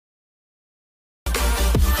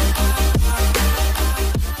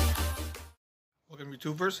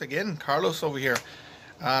YouTubers, again, Carlos over here.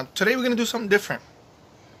 Today we're going to do something different.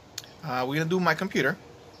 We're going to do my computer,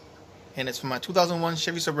 and it's from my 2001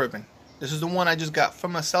 Chevy Suburban. This is the one I just got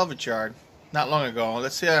from a salvage yard not long ago,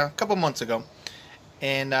 let's say a couple months ago.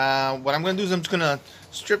 And what I'm going to do is I'm just going to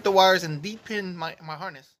strip the wires and depin my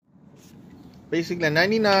harness. Basically, a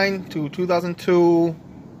 99 to 2002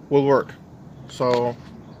 will work. So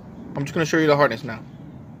I'm just going to show you the harness now.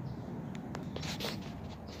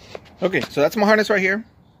 Okay, so that's my harness right here.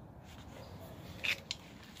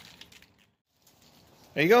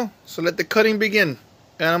 There you go. So let the cutting begin.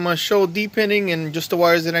 And I'm going to show depinning and just the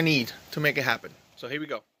wires that I need to make it happen. So here we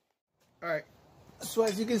go. Alright, so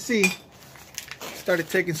as you can see, started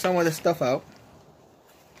taking some of the stuff out.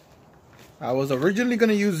 I was originally going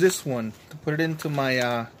to use this one to put it into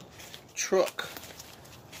my truck.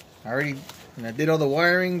 I did all the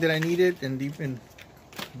wiring that I needed and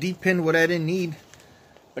depin what I didn't need.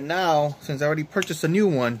 But now, since I already purchased a new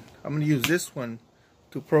one, I'm going to use this one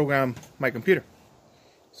to program my computer.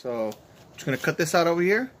 So, I'm just going to cut this out over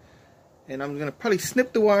here. And I'm going to probably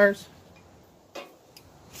snip the wires.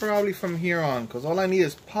 Probably from here on. Because all I need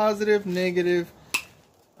is positive, negative.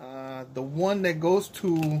 The one that goes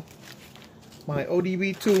to my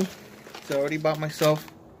ODB2. So I already bought myself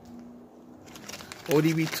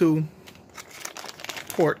ODB2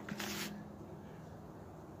 port.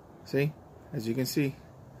 See? As you can see.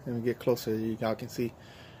 Let me get closer so you all can see.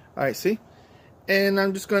 Alright, see? And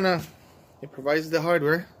I'm just gonna, it provides the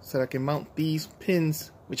hardware so that I can mount these pins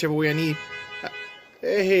whichever way I need.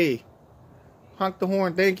 Hey, honk the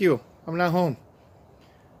horn, thank you. I'm not home.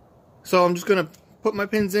 So I'm just gonna put my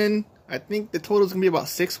pins in. I think the total is gonna be about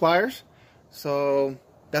 6 wires. So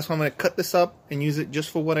that's why I'm gonna cut this up and use it just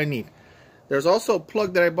for what I need. There's also a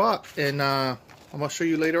plug that I bought, and I'm gonna show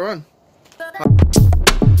you later on.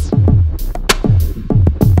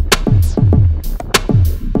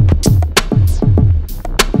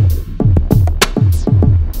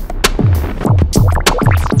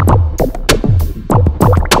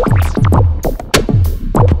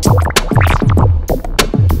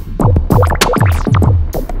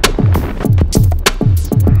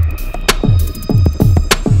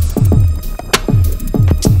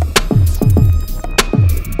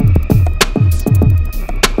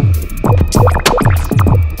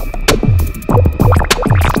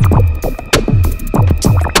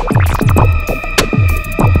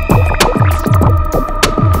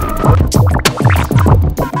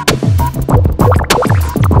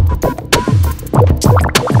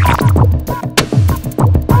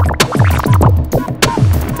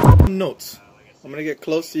 Notes. I'm gonna get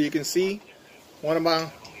close so you can see what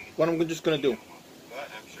I'm just gonna do.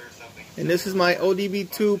 And this is my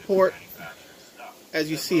ODB2 port as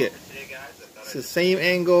you see it. It's the same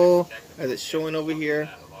angle as it's showing over here.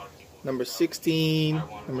 Number 16,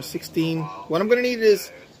 number 16. What I'm gonna need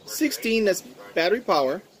is 16, that's battery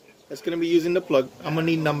power. That's gonna be using the plug. I'm gonna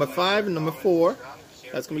need number 5 and number 4.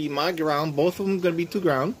 That's gonna be my ground. Both of them gonna be to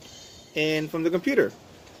ground. And from the computer,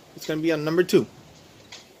 it's gonna be on number 2.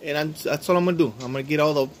 And that's all I'm going to do. I'm going to get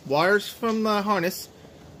all the wires from the harness,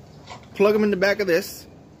 plug them in the back of this,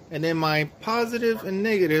 and then my positive and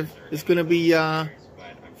negative is going to be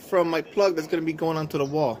from my plug that's going to be going onto the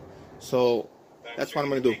wall. So that's what I'm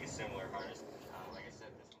going to do.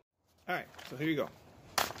 Alright, so here you go.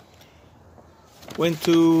 Went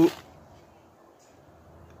to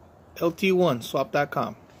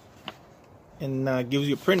lt1swap.com and gives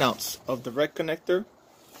you printouts of the red connector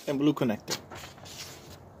and blue connector.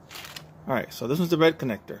 Alright, so this was the red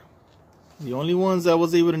connector. The only ones I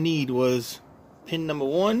was able to need was pin number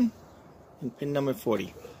 1 and pin number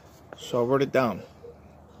 40. So I wrote it down.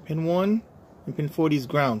 Pin 1 and pin 40 is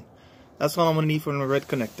ground. That's all I'm going to need from the red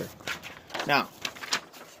connector. Now,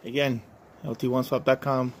 again,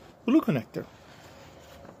 lt1swap.com, blue connector.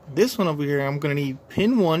 This one over here, I'm going to need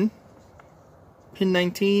pin 1, pin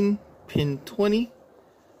 19, pin 20,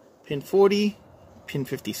 pin 40, pin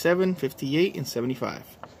 57, 58, and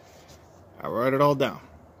 75. I wrote it all down.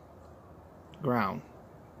 Ground.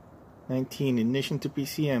 19, ignition to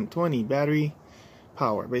PCM. 20, battery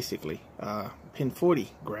power, basically. Pin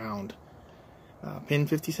 40, ground. Pin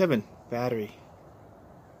 57, battery.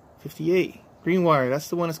 58, green wire. That's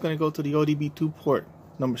the one that's going to go to the ODB2 port.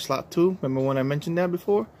 Number slot 2. Remember when I mentioned that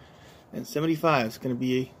before? And 75 is going to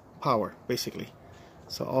be power, basically.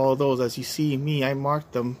 So all those, as you see me, I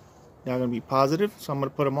marked them. They're going to be positive. So I'm going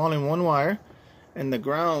to put them all in one wire. And the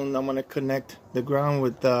ground, I'm going to connect the ground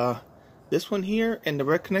with this one here and the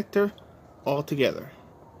red connector all together.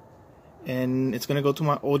 And it's going to go to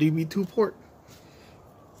my ODB2 port.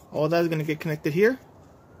 All that is going to get connected here.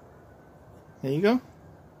 There you go.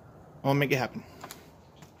 I'll make it happen.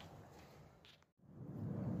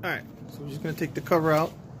 Alright, so we're just going to take the cover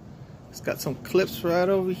out. It's got some clips right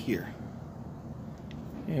over here.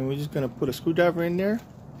 And we're just going to put a screwdriver in there,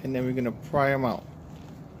 and then we're going to pry them out.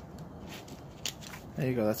 There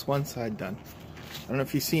you go, that's one side done. I don't know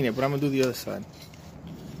if you've seen it, but I'm going to do the other side.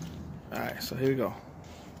 Alright, so here we go.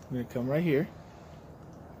 We're going to come right here,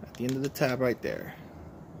 at the end of the tab right there.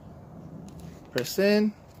 Press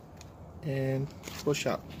in, and push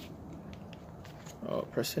out. Oh,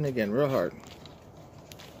 press in again, real hard.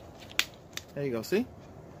 There you go, see?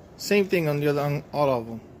 Same thing on the other, on all of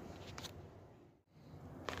them.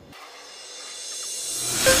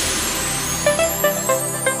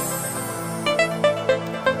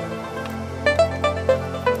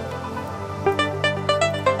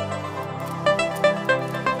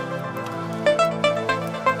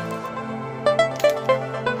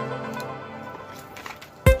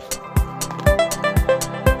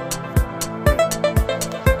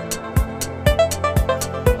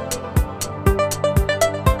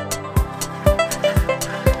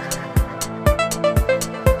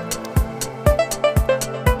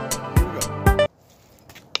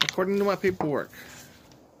 According to my paperwork,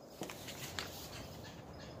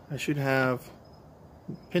 I should have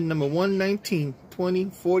pin number 1, 19, 20,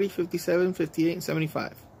 40, 57, 58, and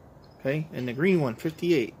 75. Okay, and the green one,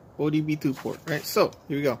 58, ODB2 port. Right, so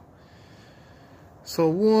here we go. So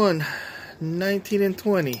 1, 19, and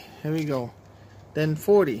 20. Here we go. Then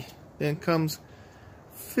 40. Then comes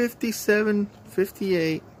 57,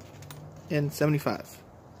 58, and 75.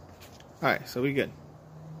 Alright, so we're good.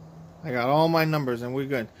 I got all my numbers and we're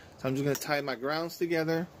good. So I'm just going to tie my grounds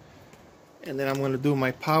together, and then I'm going to do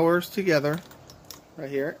my powers together right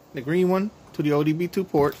here. The green one to the ODB2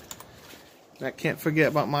 port. And I can't forget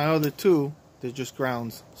about my other two. They're just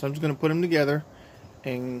grounds. So I'm just going to put them together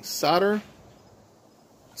and solder,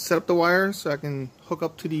 set up the wires so I can hook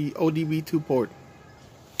up to the ODB2 port.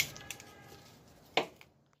 Just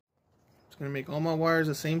going to make all my wires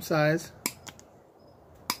the same size.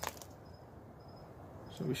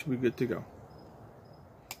 So we should be good to go.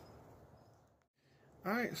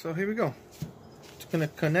 Alright, so here we go. Just going to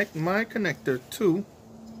connect my connector to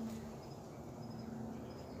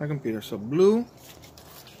my computer. So blue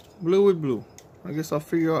with blue. I guess I'll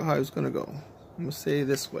figure out how it's going to go. I'm going to say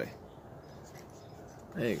this way.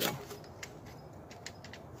 There you go.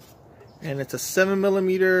 And it's a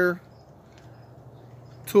 7mm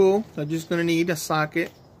tool. I'm just going to need a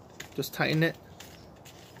socket. Just tighten it.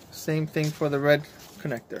 Same thing for the red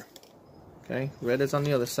connector. Okay, red is on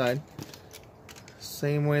the other side.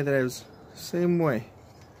 Same way that is, same way.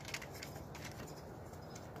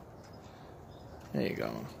 There you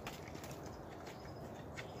go.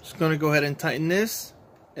 Just gonna go ahead and tighten this,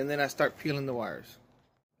 and then I start peeling the wires.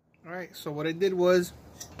 Alright, so what I did was,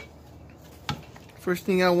 first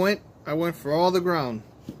thing I went for all the ground.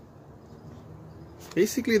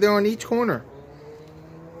 Basically they're on each corner.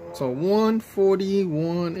 So 1, 40,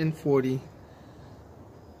 1, and 40.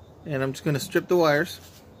 And I'm just going to strip the wires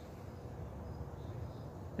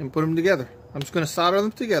and put them together. I'm just going to solder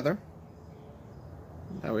them together.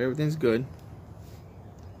 That way everything's good.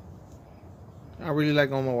 I really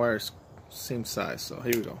like all my wires same size, so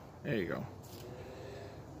here we go. There you go.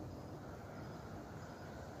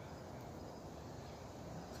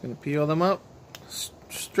 Just going to peel them up.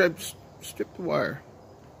 Strip the wire.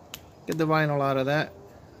 Get the vinyl out of that.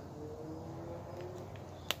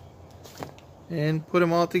 And put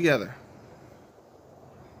them all together.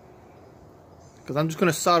 Because I'm just going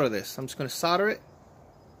to solder this. I'm just going to solder it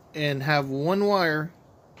and have one wire,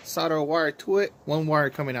 solder a wire to it, one wire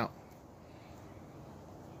coming out.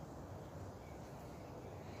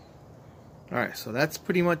 Alright, so that's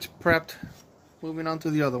pretty much prepped. Moving on to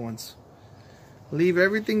the other ones. Leave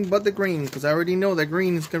everything but the green, because I already know that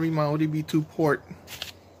green is going to be my ODB2 port.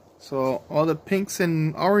 So all the pinks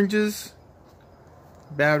and oranges,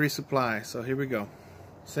 battery supply. So here we go.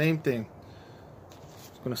 Same thing.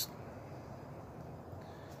 Just gonna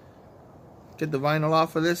get the vinyl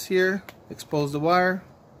off of this here, expose the wire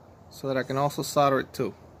so that I can also solder it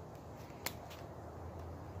too.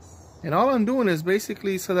 And all I'm doing is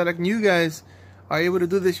basically so that you guys are able to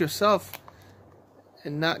do this yourself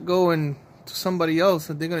and not go and to somebody else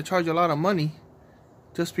and they're going to charge you a lot of money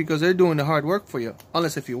just because they're doing the hard work for you.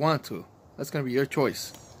 Unless if you want to. That's going to be your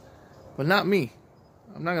choice. But not me.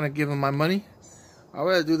 I'm not going to give them my money. I'd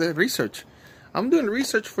rather do the research. I'm doing the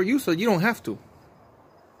research for you so you don't have to.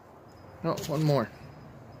 No, one more.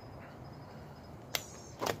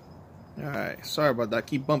 Alright, sorry about that. I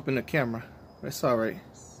keep bumping the camera. That's alright.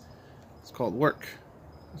 It's called work.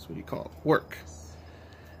 That's what you call it. Work.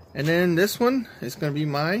 And then this one is going to be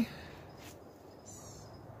my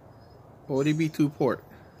ODB2 port.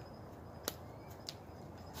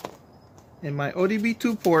 And my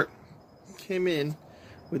ODB2 port came in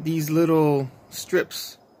with these little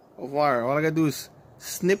strips of wire. All I gotta do is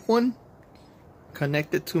snip one,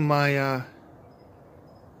 connect it to my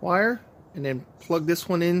wire, and then plug this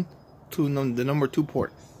one in to the number 2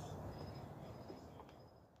 port.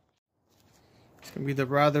 It's gonna be the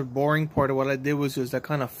rather boring part of what I did was just I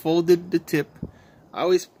kind of folded the tip. I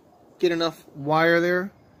always get enough wire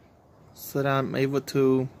there so that I'm able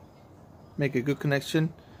to make a good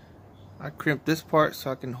connection. I crimped this part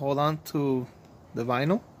so I can hold on to the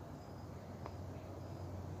vinyl.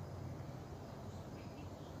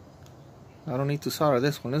 I don't need to solder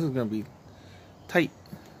this one. This is going to be tight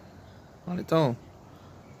on its own.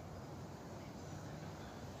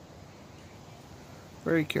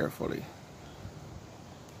 Very carefully.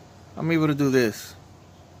 I'm able to do this.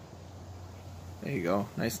 There you go.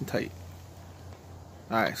 Nice and tight.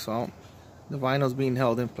 Alright, so the vinyl is being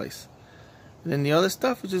held in place. And then the other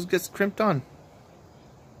stuff, it just gets crimped on.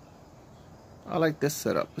 I like this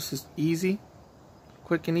setup. This is easy,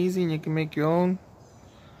 quick and easy, and you can make your own.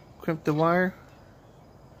 Crimp the wire,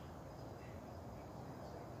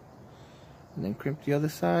 and then crimp the other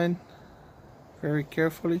side very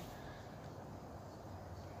carefully.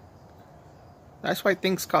 That's why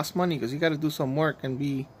things cost money, because you got to do some work and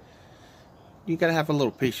you got to have a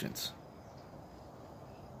little patience.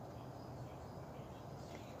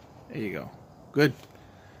 There you go. Good.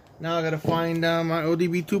 Now I got to find my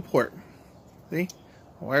ODB2 port. See?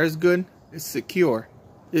 The wire is good. It's secure.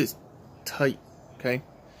 It's tight. Okay.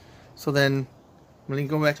 So then, I'm going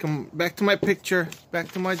to go back to my picture,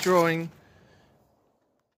 back to my drawing.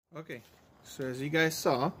 Okay, so as you guys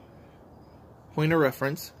saw, point of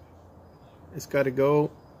reference, it's got to go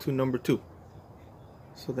to number 2.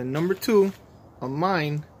 So the number 2 on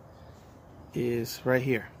mine is right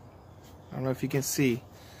here. I don't know if you can see.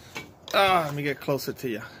 Let me get closer to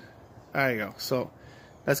you. There you go. So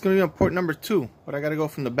that's going to be on port number 2, but I got to go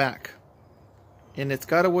from the back. And it's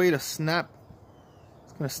got a way to snap.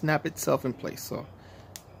 Going to snap itself in place. So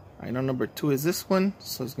I know number 2 is this one,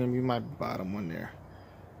 so it's going to be my bottom one there.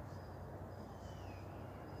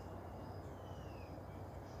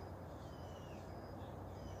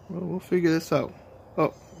 Well, we'll figure this out. Oh,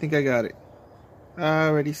 I think I got it. I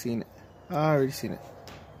already seen it.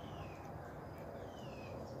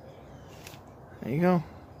 There you go.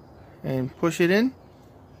 And push it in,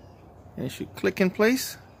 and it should click in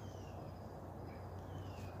place.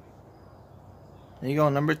 There you go,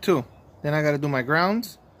 number 2. Then I got to do my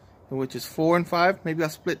grounds, which is 4 and 5. Maybe I'll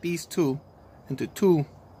split these two into 2.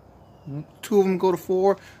 2 of them go to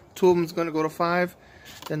 4, 2 of them is going to go to 5.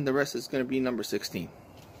 Then the rest is going to be number 16.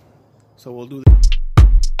 So we'll do that.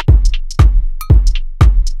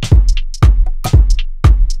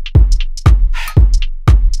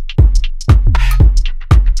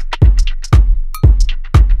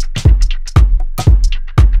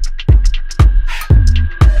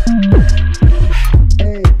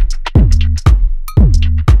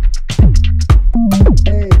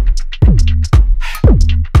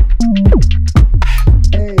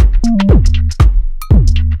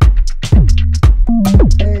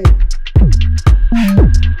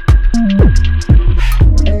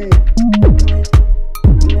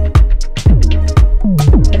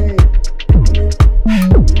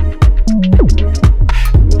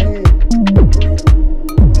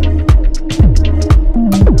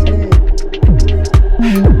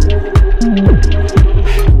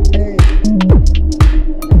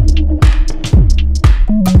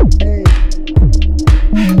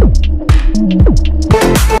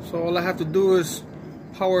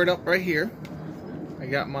 Power it up right here. I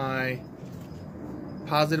got my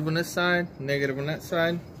positive on this side, negative on that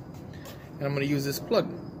side, and I'm going to use this plug.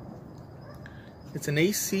 It's an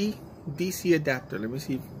AC DC adapter. Let me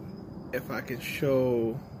see if I can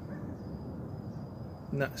show.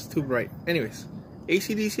 No, it's too bright. Anyways,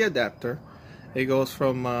 AC DC adapter. It goes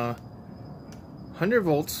from 100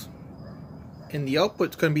 volts, and the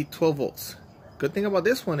output's going to be 12 volts. Good thing about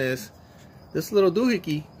this one is this little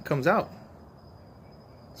doohickey comes out.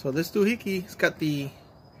 So this doohickey has got the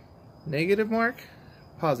negative mark,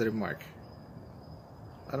 positive mark.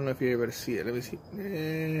 I don't know if you're able to see it. Let me see.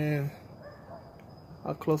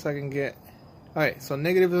 How close I can get. Alright, so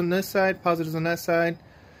negative on this side, positives on that side.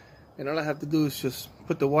 And all I have to do is just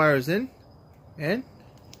put the wires in and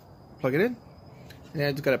plug it in. And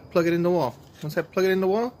I just gotta plug it in the wall. Once I plug it in the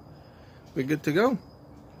wall, we're good to go.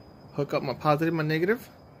 Hook up my positive, my negative,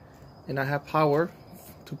 and I have power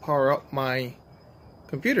to power up my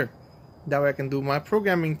computer. That way I can do my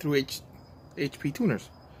programming through HP tuners.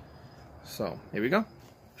 So here we go.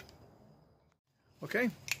 Okay,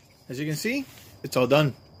 as you can see, it's all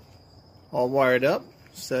done. all wired up,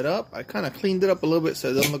 set up. I kind of cleaned it up a little bit so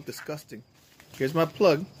it doesn't look disgusting. Here's my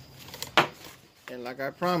plug, and like I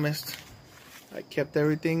promised, I kept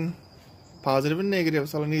everything positive and negative,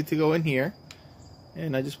 so I need to go in here,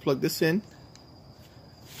 and I just plug this in.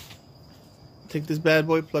 Take this bad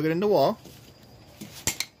boy, plug it in the wall.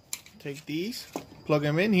 Take these, plug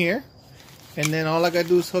them in here, and then all I gotta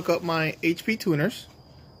do is hook up my HP tuners,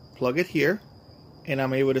 plug it here, and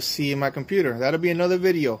I'm able to see in my computer. That'll be another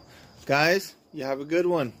video. Guys, you have a good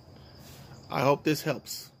one. I hope this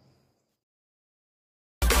helps.